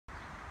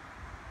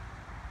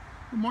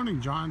Good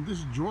morning, John. This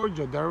is George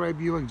at Delray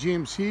Buick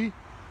GMC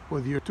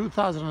with your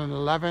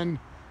 2011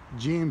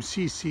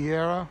 GMC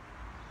Sierra.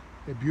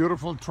 A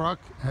beautiful truck,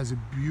 has a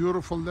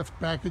beautiful lift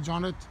package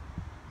on it.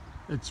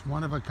 It's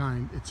one of a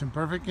kind. It's in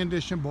perfect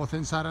condition, both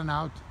inside and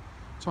out.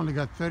 It's only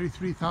got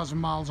 33,000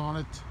 miles on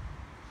it.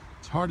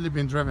 It's hardly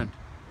been driven.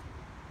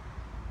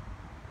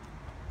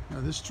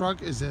 Now this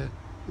truck is a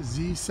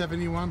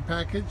Z71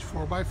 package,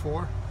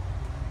 4x4.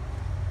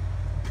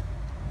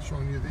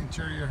 Showing you the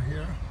interior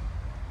here.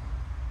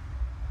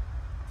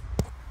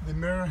 The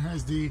mirror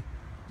has the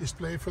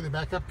display for the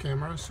backup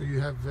camera, so you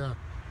have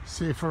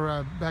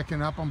safer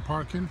backing up on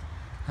parking.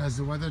 Has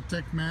the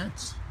WeatherTech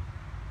mats.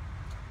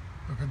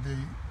 Look at the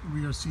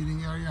rear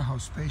seating area, how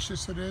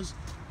spacious it is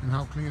and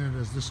how clean it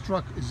is. This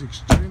truck is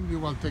extremely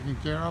well taken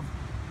care of.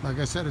 Like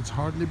I said, it's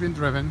hardly been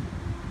driven.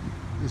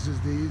 This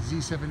is the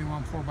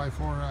Z71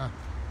 4x4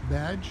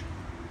 badge.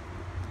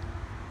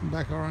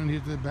 Back around here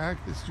to the back,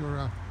 this is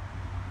your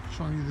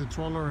showing you the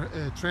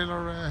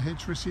trailer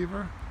hitch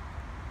receiver.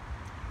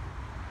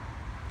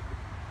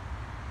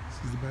 This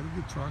is the bed of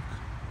the truck.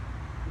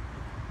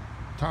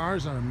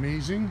 Tires are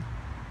amazing.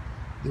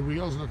 The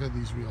wheels, look at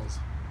these wheels.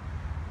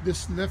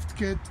 This lift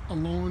kit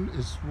alone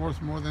is worth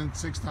more than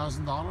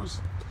 $6,000.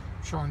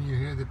 Showing you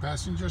here the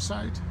passenger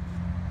side.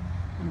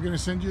 I'm going to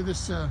send you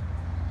this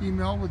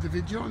email with the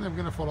video, and I'm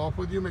going to follow up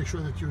with you, make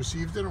sure that you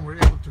received it and we're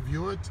able to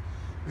view it.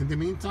 In the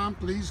meantime,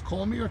 please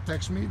call me or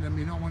text me. Let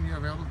me know when you're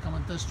available to come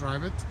and test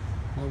drive it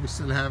while we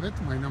still have it.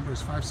 My number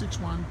is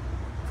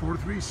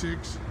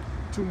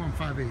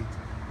 561-436-2158.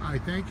 I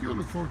thank you. I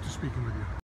look forward to speaking with you.